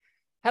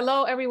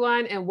Hello,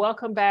 everyone, and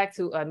welcome back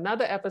to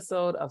another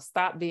episode of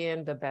Stop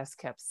Being the Best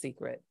Kept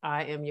Secret.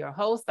 I am your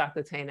host,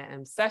 Dr. Tana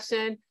M.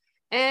 Session,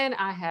 and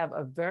I have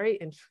a very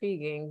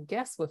intriguing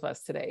guest with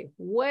us today,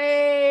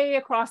 way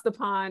across the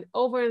pond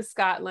over in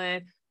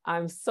Scotland.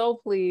 I'm so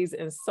pleased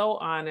and so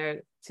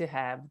honored to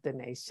have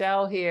Danae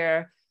Schell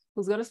here,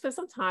 who's going to spend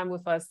some time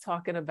with us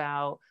talking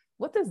about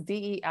what does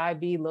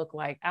DEIB look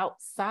like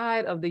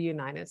outside of the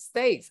United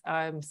States?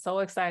 I'm so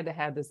excited to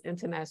have this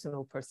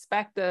international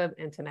perspective,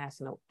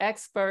 international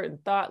expert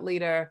and thought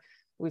leader.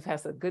 We've had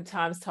some good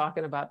times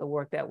talking about the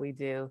work that we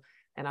do,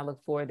 and I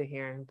look forward to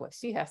hearing what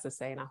she has to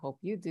say, and I hope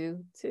you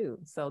do too.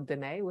 So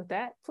Danae, with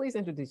that, please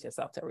introduce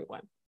yourself to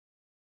everyone.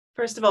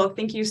 First of all,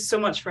 thank you so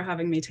much for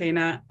having me,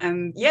 Tana.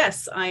 And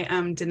yes, I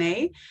am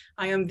Danae.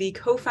 I am the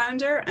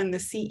co-founder and the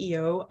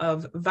CEO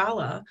of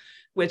Vala,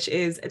 which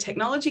is a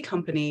technology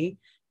company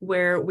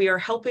where we are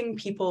helping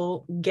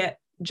people get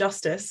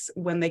justice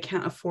when they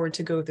can't afford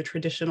to go the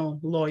traditional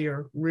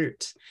lawyer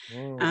route.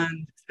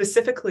 And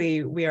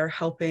specifically, we are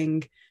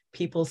helping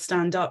people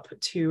stand up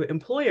to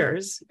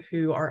employers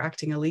who are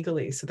acting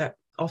illegally. So that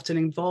often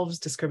involves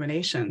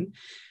discrimination.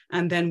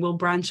 And then we'll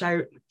branch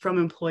out from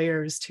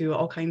employers to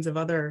all kinds of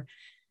other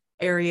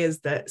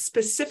areas that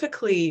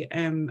specifically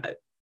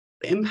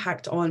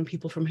impact on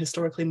people from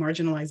historically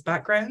marginalized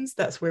backgrounds.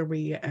 That's where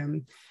we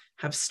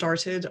have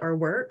started our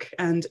work,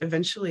 and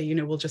eventually,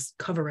 we'll just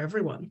cover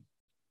everyone.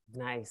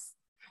 Nice.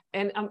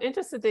 And I'm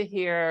interested to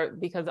hear,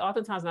 because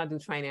oftentimes when I do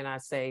training, I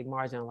say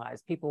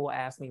marginalized. People will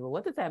ask me, well,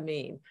 what does that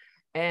mean?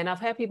 And I've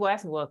had people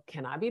ask me, well,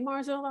 can I be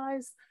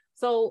marginalized?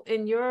 So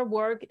in your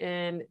work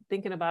and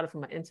thinking about it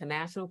from an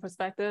international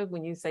perspective,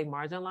 when you say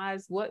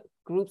marginalized, what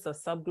groups or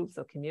subgroups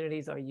of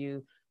communities are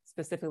you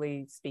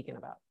specifically speaking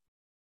about?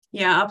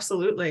 Yeah,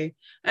 absolutely.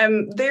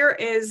 There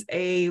is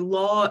a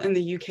law in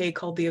the UK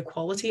called the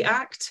Equality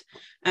Act,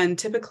 and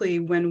typically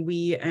when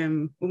we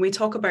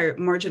talk about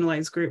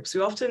marginalized groups,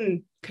 we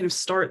often kind of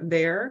start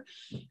there.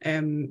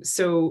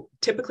 So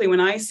typically, when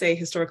I say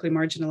historically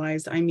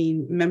marginalized, I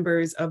mean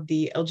members of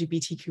the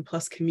LGBTQ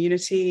plus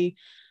community,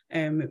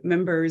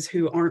 members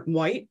who aren't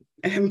white,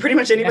 and pretty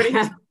much anybody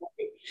who's white.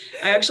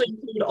 I actually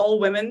include all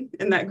women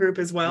in that group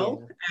as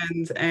well,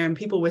 and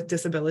people with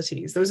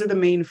disabilities. Those are the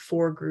main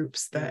four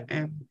groups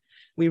that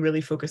we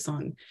really focus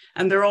on.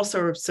 And there are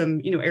also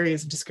some,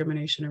 areas of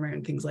discrimination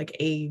around things like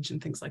age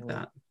and things like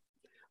that.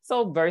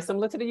 So very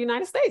similar to the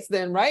United States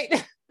then, right?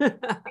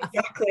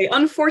 Exactly.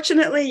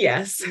 Unfortunately,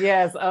 yes.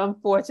 Yes,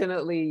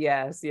 unfortunately,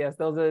 yes. Yes,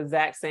 those are the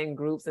exact same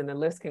groups, and the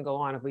list can go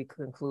on if we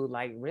conclude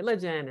like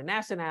religion and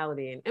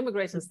nationality and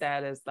immigration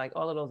status, like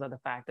all of those other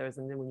factors.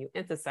 And then when you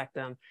intersect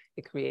them,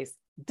 it creates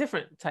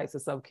different types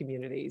of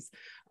sub-communities.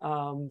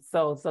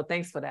 So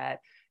thanks for that.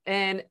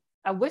 And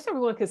I wish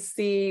everyone could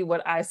see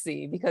what I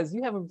see, because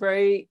you have a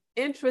very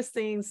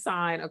interesting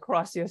sign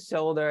across your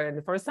shoulder. And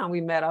the first time we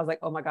met, I was like,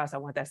 oh my gosh, I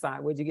want that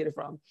sign. Where'd you get it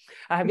from?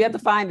 I have yet to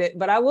find it,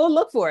 but I will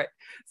look for it.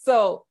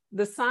 So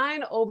the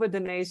sign over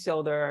Danae's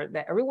shoulder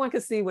that everyone can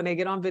see when they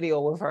get on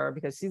video with her,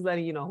 because she's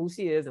letting you know who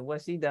she is and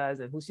what she does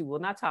and who she will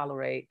not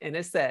tolerate. And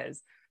it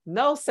says,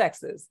 no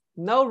sexes,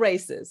 no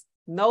races,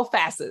 no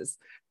fasces.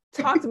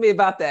 Talk to me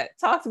about that.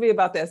 Talk to me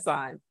about that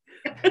sign.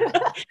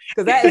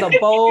 Because that is a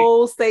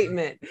bold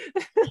statement.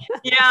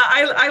 Yeah,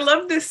 I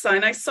love this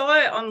sign. I saw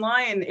it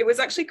online. It was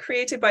actually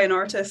created by an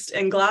artist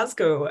in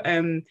Glasgow.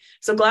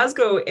 So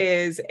Glasgow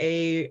is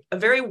a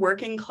very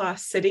working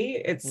class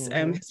city. It's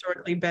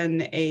historically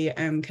been a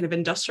kind of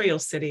industrial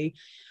city.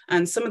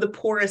 And some of the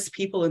poorest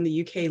people in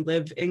the UK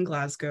live in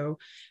Glasgow.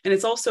 And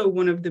it's also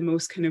one of the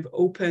most kind of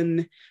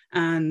open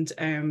and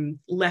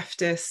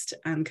leftist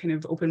and kind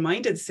of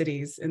open-minded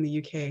cities in the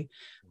UK,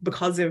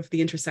 because of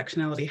the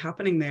intersectionality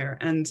happening there.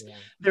 And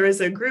there is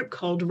a group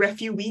called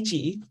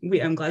Refuwigi.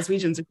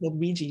 Glaswegians are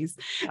called Ouijies.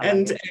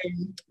 And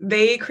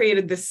they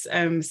created this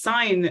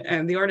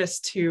sign, the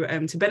artist, to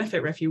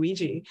benefit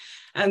Refuwigi.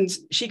 And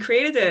she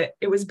created it.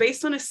 It was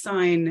based on a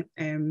sign.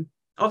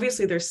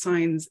 Obviously, there's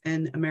signs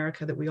in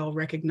America that we all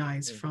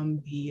recognize from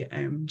the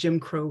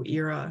Jim Crow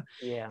era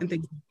and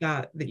things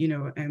like that,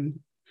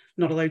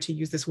 not allowed to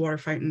use this water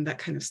fountain, that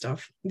kind of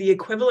stuff. The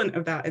equivalent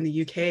of that in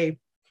the UK,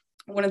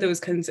 one of those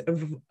kinds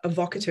of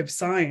evocative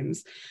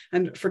signs,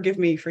 and forgive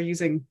me for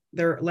using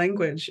their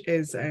language,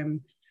 is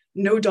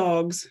no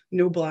dogs,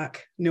 no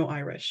black, no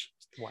Irish.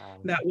 Wow.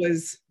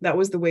 That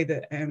was the way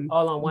that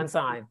all on one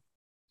sign.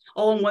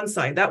 All on one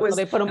side. That was,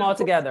 so they put them all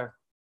together.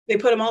 They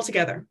put them all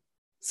together.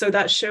 So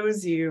that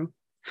shows you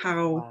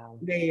how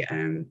they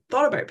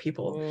thought about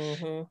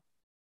people.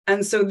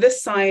 And so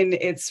this sign,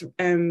 it's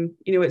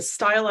it's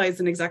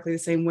stylized in exactly the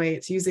same way.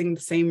 It's using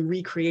the same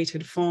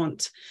recreated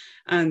font,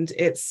 and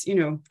it's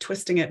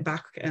twisting it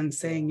back and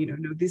saying,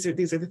 no, these are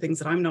the things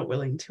that I'm not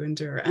willing to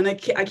endure. And I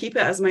keep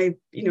it as my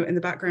in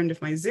the background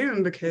of my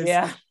Zoom, because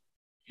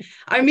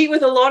I meet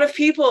with a lot of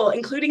people,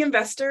 including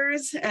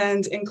investors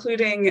and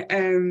including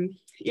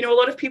a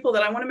lot of people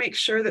that I want to make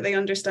sure that they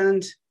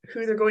understand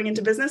who they're going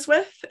into business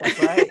with.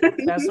 That's right.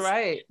 That's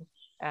right.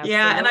 Absolutely.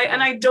 Yeah,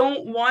 and I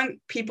don't want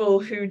people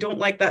who don't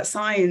like that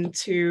sign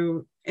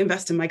to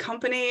invest in my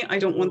company. I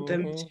don't want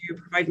them Mm-hmm.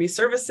 to provide me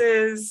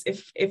services.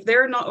 If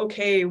they're not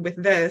okay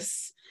with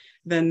this,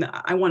 then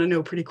I want to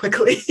know pretty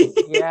quickly.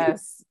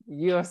 Yes,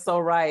 you're so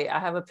right. I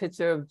have a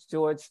picture of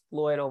George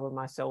Floyd over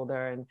my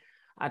shoulder, and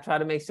I try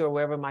to make sure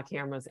wherever my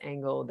camera's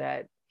angled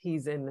that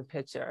he's in the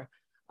picture.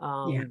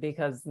 Yeah.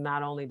 Because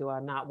not only do I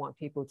not want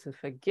people to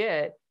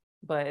forget,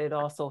 but it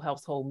also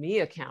helps hold me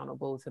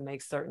accountable to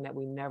make certain that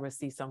we never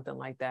see something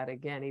like that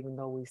again, even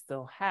though we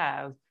still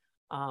have.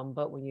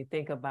 But when you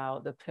think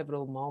about the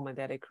pivotal moment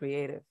that it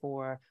created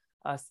for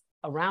us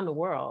around the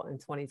world in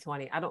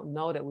 2020, I don't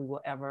know that we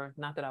will ever,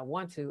 not that I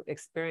want to,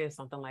 experience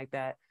something like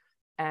that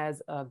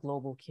as a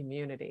global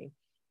community.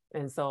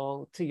 And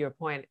so, to your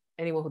point,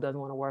 anyone who doesn't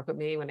want to work with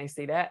me, when they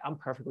see that, I'm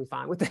perfectly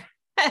fine with that.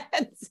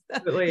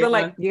 Absolutely, But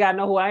like, you gotta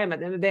know who I am. At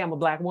the end of the day, I'm a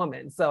Black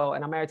woman. So,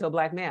 and I'm married to a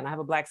Black man. I have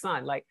a Black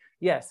son. Like,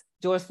 yes,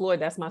 George Floyd,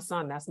 that's my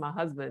son. That's my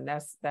husband.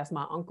 That's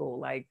my uncle.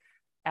 Like,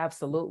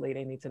 absolutely,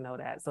 they need to know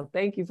that. So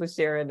thank you for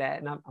sharing that.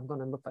 And I'm going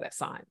to look for that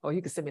sign, or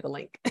you can send me the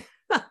link.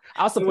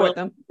 I'll support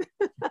them.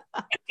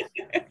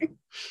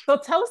 So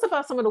tell us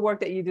about some of the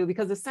work that you do,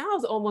 because it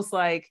sounds almost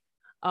like,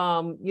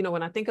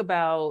 when I think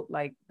about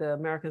like the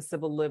American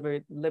Civil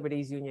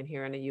Liberties Union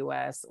here in the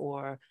US,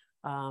 or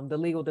the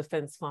Legal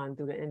Defense Fund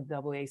through the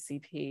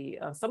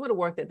NAACP, some of the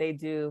work that they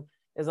do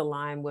is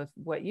aligned with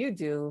what you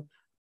do,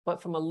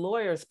 but from a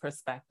lawyer's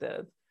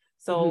perspective.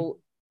 So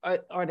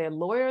are there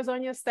lawyers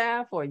on your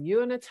staff, or are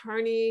you an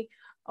attorney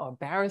or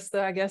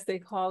barrister, I guess they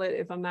call it,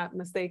 if I'm not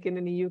mistaken,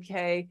 in the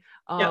UK?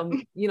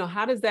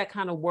 How does that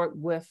kind of work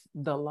with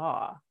the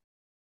law?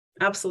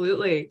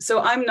 Absolutely. So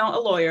I'm not a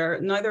lawyer.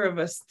 Neither of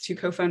us two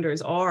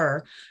co-founders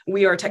are.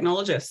 We are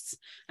technologists,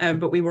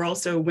 but we were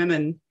also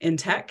women in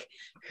tech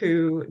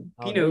who,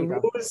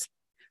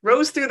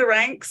 rose through the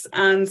ranks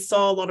and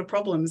saw a lot of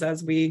problems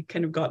as we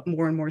kind of got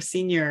more and more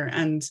senior.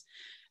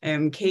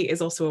 And Kate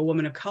is also a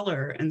woman of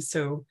color. And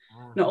so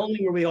not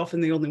only were we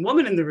often the only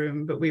woman in the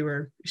room, but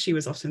she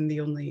was often the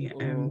only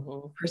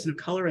person of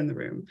color in the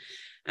room.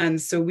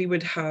 And so we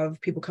would have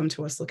people come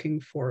to us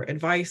looking for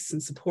advice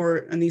and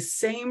support, and these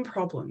same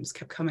problems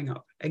kept coming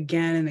up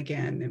again and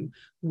again. And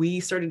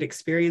we started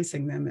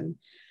experiencing them,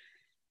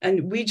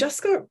 and we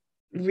just got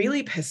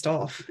really pissed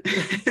off.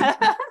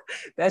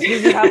 That's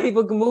usually how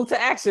people can move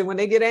to action when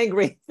they get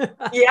angry.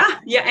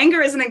 Yeah.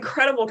 Anger is an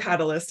incredible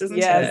catalyst, isn't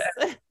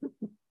it?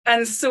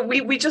 And so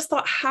we just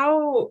thought,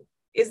 how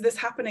is this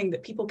happening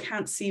that people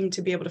can't seem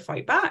to be able to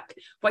fight back?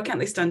 Why can't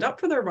they stand up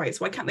for their rights?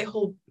 Why can't they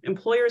hold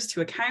employers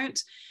to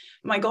account?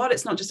 My God,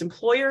 it's not just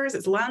employers,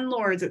 it's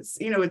landlords,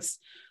 it's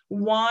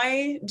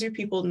why do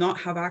people not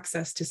have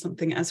access to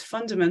something as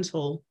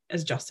fundamental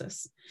as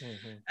justice?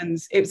 And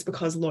it's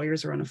because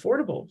lawyers are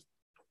unaffordable.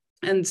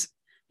 And,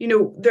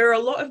 there are a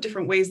lot of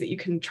different ways that you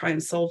can try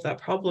and solve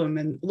that problem.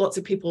 And lots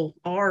of people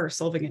are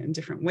solving it in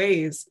different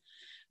ways.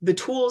 The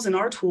tools in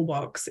our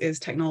toolbox is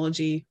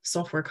technology,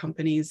 software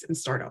companies, and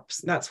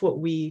startups. That's what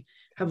we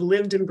have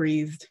lived and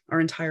breathed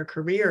our entire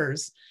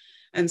careers.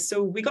 And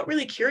so we got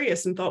really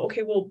curious and thought,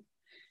 okay, well,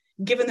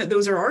 given that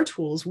those are our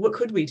tools, what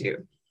could we do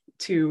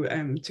to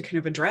kind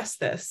of address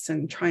this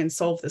and try and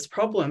solve this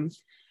problem?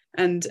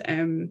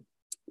 And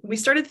we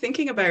started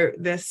thinking about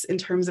this in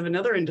terms of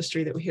another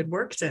industry that we had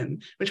worked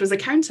in, which was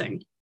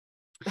accounting.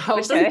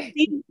 Okay.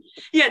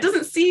 It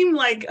doesn't seem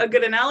like a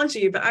good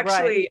analogy, but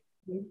actually,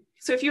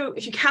 so if you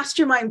cast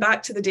your mind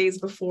back to the days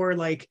before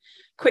like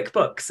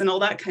QuickBooks and all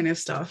that kind of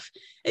stuff,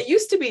 it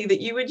used to be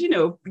that you would,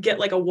 get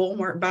like a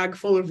Walmart bag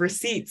full of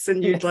receipts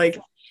and you'd like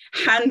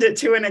hand it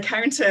to an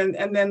accountant,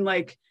 and then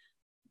like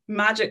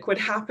magic would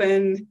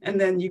happen, and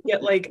then you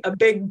get like a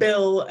big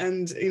bill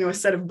and a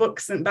set of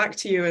books sent back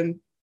to you, and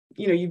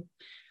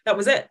that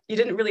was it. You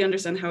didn't really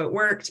understand how it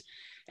worked.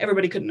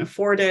 Everybody couldn't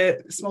afford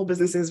it. Small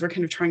businesses were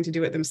kind of trying to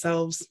do it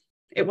themselves.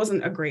 It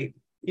wasn't a great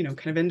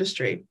kind of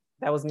industry.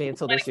 That was me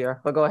until this year,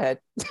 but go ahead.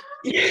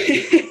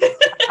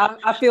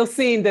 I feel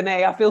seen,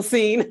 Danae. I feel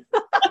seen.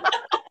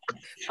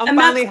 I'm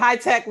finally high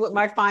tech with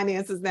my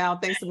finances now,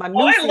 thanks to my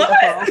new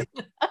CFO.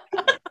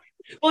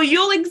 Well,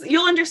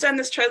 you'll understand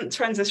this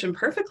transition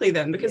perfectly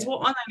then, because what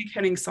online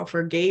accounting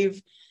software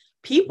gave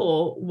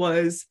people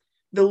was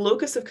the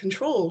locus of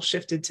control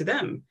shifted to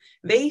them.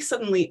 They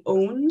suddenly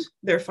owned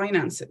their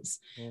finances.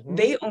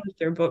 They owned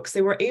their books.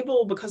 They were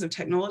able, because of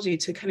technology,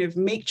 to kind of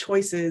make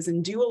choices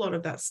and do a lot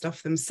of that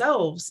stuff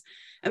themselves.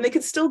 And they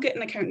could still get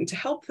an accountant to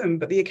help them,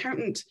 but the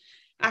accountant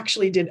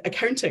actually did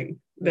accounting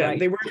then.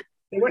 They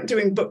weren't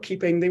doing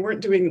bookkeeping. They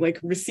weren't doing like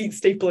receipt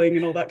stapling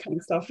and all that kind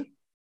of stuff.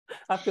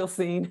 I feel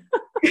seen.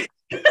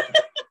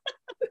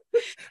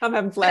 I'm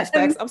having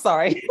flashbacks. I'm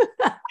sorry.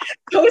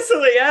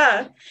 Totally,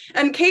 yeah.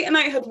 And Kate and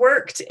I had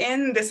worked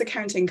in this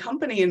accounting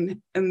company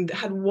and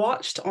had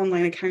watched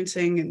online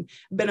accounting and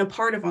been a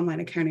part of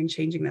online accounting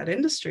changing that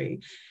industry.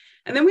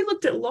 And then we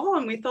looked at law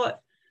and we thought,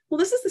 well,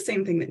 this is the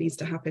same thing that needs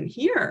to happen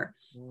here.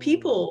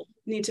 People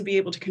need to be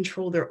able to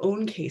control their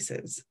own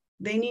cases.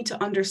 They need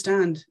to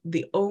understand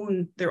their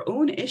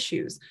own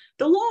issues.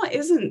 The law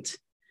isn't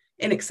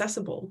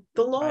inaccessible.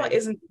 The law Right.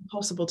 isn't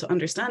impossible to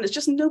understand. It's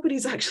just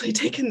nobody's actually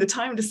taken the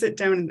time to sit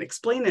down and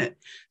explain it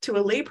to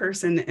a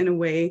layperson in a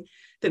way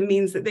that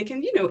means that they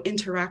can,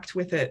 interact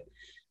with it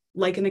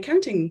like an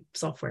accounting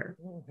software.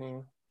 Mm-hmm.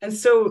 And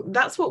so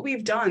that's what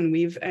we've done.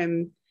 We've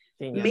made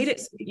Genius. it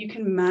so that you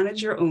can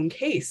manage your own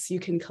case. You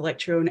can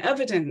collect your own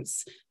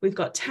evidence. We've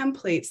got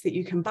templates that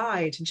you can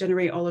buy to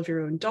generate all of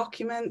your own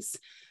documents.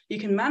 You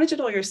can manage it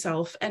all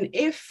yourself. And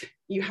if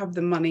you have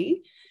the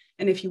money,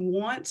 and if you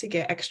want to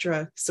get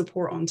extra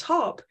support on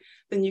top,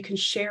 then you can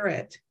share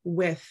it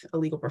with a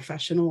legal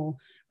professional,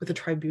 with a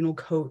tribunal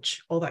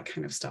coach, all that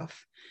kind of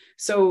stuff.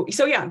 So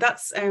yeah,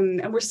 that's,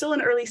 and we're still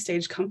an early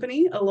stage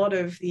company. A lot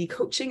of the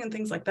coaching and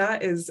things like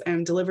that is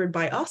delivered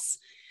by us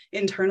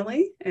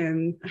internally.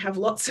 I have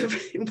lots of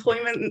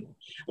employment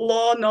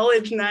law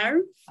knowledge now.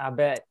 I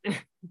bet.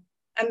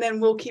 And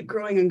then we'll keep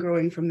growing and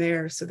growing from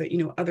there so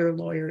that, other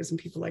lawyers and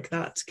people like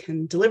that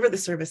can deliver the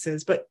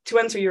services. But to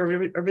answer your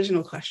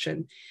original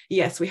question,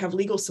 yes, we have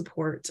legal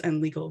support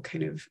and legal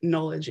kind of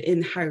knowledge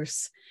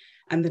in-house,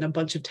 and then a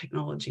bunch of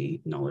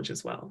technology knowledge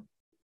as well.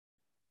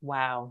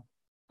 Wow.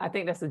 I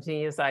think that's a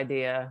genius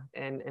idea.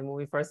 And when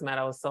we first met,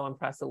 I was so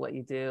impressed with what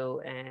you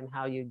do and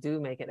how you do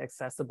make it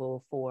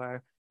accessible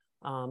for,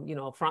 a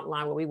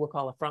frontline, what we would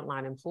call a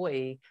frontline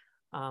employee,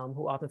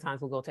 who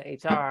oftentimes will go to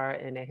HR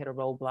and they hit a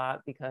roadblock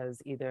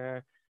because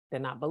either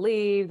they're not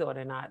believed or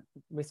they're not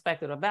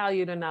respected or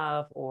valued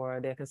enough,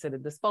 or they're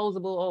considered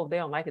disposable. Oh, if they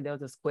don't like it, they'll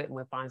just quit and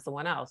we'll find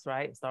someone else,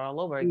 right? Start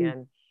all over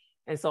again.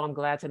 And so I'm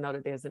glad to know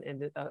that there's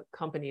a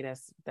company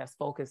that's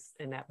focused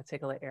in that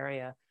particular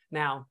area.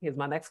 Now, here's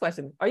my next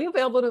question. Are you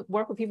available to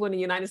work with people in the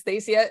United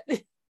States yet?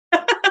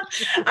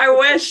 I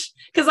wish,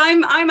 because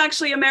I'm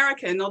actually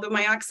American, although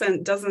my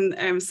accent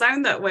doesn't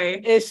sound that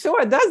way. It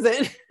sure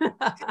doesn't.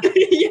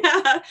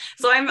 Yeah,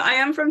 so I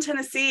am from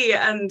Tennessee,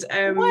 and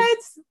what?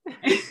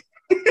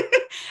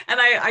 And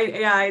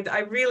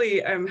I really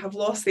have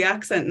lost the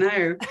accent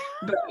now,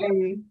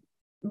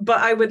 but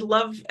I would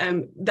love,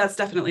 that's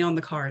definitely on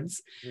the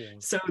cards. Yeah.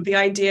 So the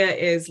idea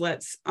is,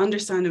 let's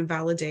understand and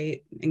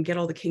validate and get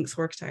all the kinks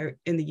worked out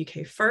in the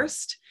UK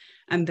first,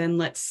 and then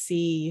let's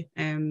see.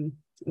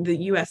 The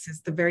US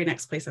is the very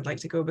next place I'd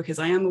like to go, because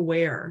I am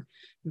aware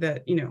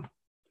that,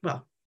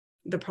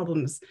 the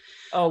problems.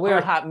 Oh, we're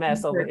a hot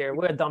mess over here.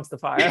 We're a dumpster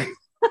fire.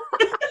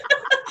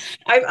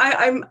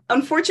 I'm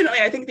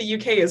unfortunately, I think the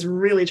UK is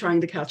really trying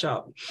to catch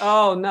up.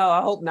 Oh, no,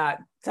 I hope not.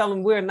 Tell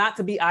them we're not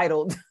to be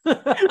idled.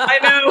 I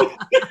know.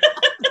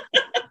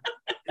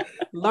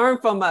 Learn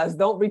from us.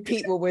 Don't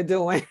repeat what we're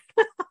doing.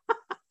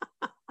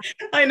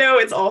 I know,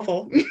 it's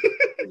awful.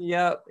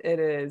 Yep, it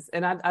is.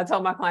 And I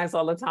tell my clients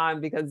all the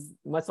time, because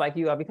much like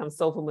you, I've become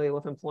so familiar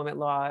with employment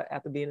law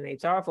after being in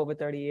HR for over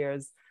 30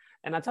 years.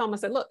 And I tell them, I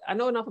said, look, I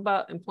know enough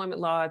about employment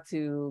law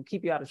to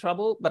keep you out of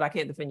trouble, but I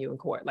can't defend you in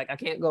court. Like, I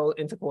can't go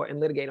into court and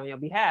litigate on your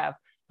behalf,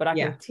 but I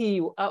can tee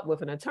you up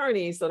with an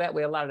attorney, so that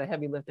way a lot of the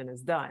heavy lifting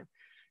is done.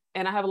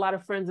 And I have a lot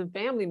of friends and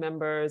family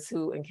members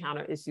who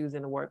encounter issues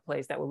in the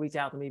workplace that will reach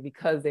out to me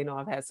because they know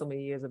I've had so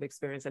many years of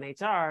experience in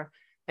HR.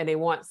 And they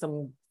want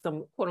some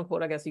quote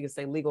unquote, I guess you could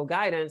say, legal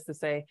guidance to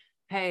say,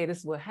 hey, this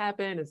is what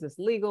happened. Is this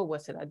legal?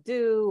 What should I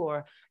do?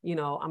 Or,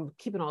 I'm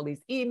keeping all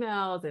these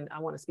emails and I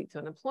want to speak to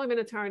an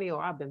employment attorney,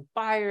 or I've been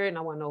fired and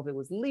I want to know if it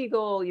was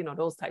legal,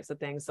 those types of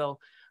things. So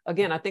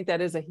again, I think that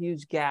is a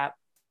huge gap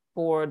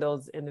for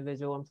those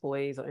individual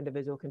employees or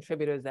individual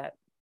contributors that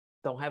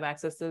don't have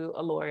access to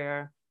a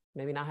lawyer,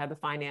 maybe not have the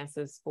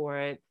finances for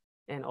it,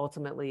 and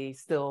ultimately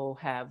still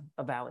have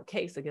a valid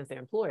case against their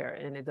employer.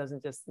 And it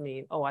doesn't just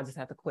mean, oh, I just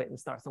have to quit and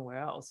start somewhere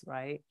else,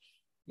 right?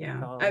 Yeah.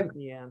 So,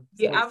 yeah.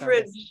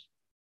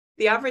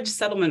 The average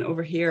settlement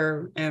over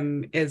here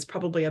is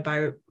probably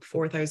about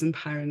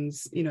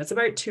 £4,000. It's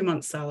about 2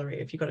 months'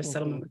 salary if you got a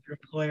settlement with your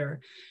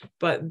employer.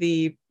 But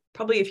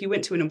probably if you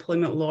went to an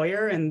employment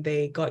lawyer and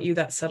they got you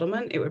that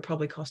settlement, it would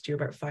probably cost you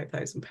about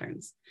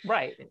 £5,000.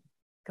 Right.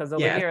 Because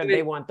over here,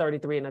 they want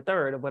 33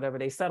 1/3 of whatever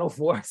they settle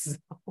for. So.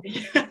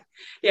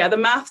 Yeah, the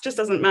math just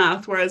doesn't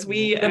math. Whereas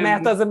the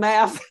math doesn't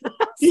math.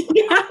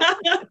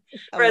 Yeah.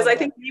 Whereas I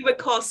think we would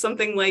cost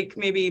something like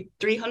maybe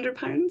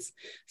 £300,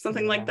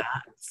 something like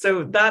that.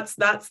 So that's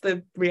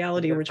the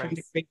reality we're trying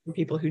to create for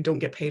people who don't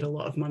get paid a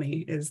lot of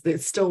money. Is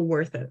it's still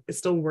worth it. It's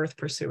still worth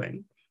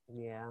pursuing.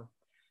 Yeah.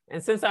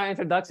 And since our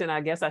introduction, I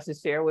guess I should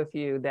share with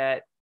you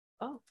that,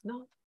 oh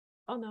no,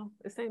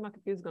 it's saying my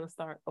computer's gonna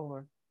start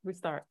over,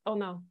 restart. Oh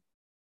no.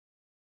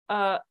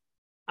 I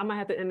might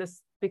have to end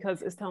this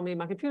because it's telling me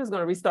my computer's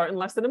going to restart in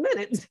less than a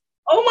minute.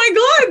 Oh my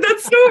God,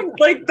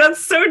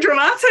 that's so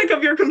dramatic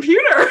of your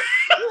computer.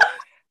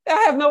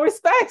 I have no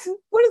respect.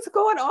 What is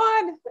going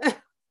on?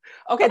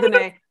 Okay,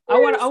 Danae, I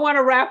want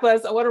to wrap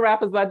us.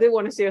 But I did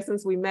want to share,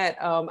 since we met,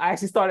 I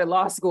actually started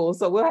law school,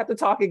 so we'll have to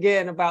talk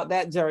again about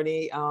that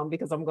journey,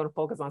 because I'm going to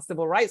focus on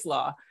civil rights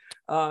law.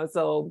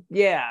 So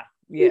yeah,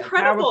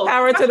 incredible.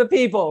 Power to the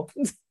people.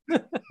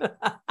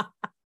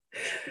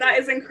 That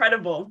is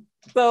incredible.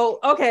 So,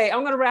 okay,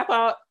 I'm going to wrap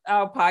out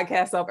our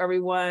podcast up,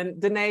 everyone.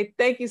 Danae,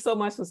 thank you so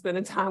much for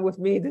spending time with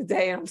me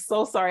today. I'm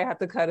so sorry I had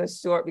to cut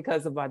us short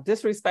because of my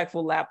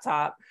disrespectful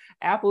laptop.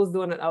 Apple's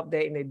doing an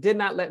update and they did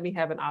not let me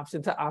have an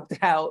option to opt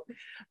out.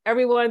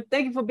 Everyone,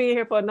 thank you for being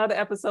here for another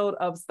episode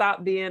of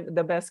Stop Being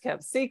the Best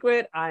Kept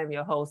Secret. I am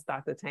your host,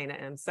 Dr. Tana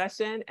M.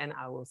 Session, and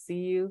I will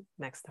see you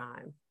next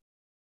time.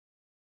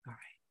 All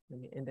right, let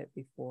me end it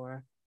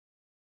before.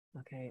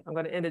 Okay, I'm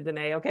going to end it,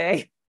 Danae,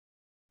 okay?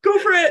 Go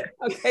for it.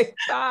 Okay,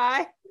 bye.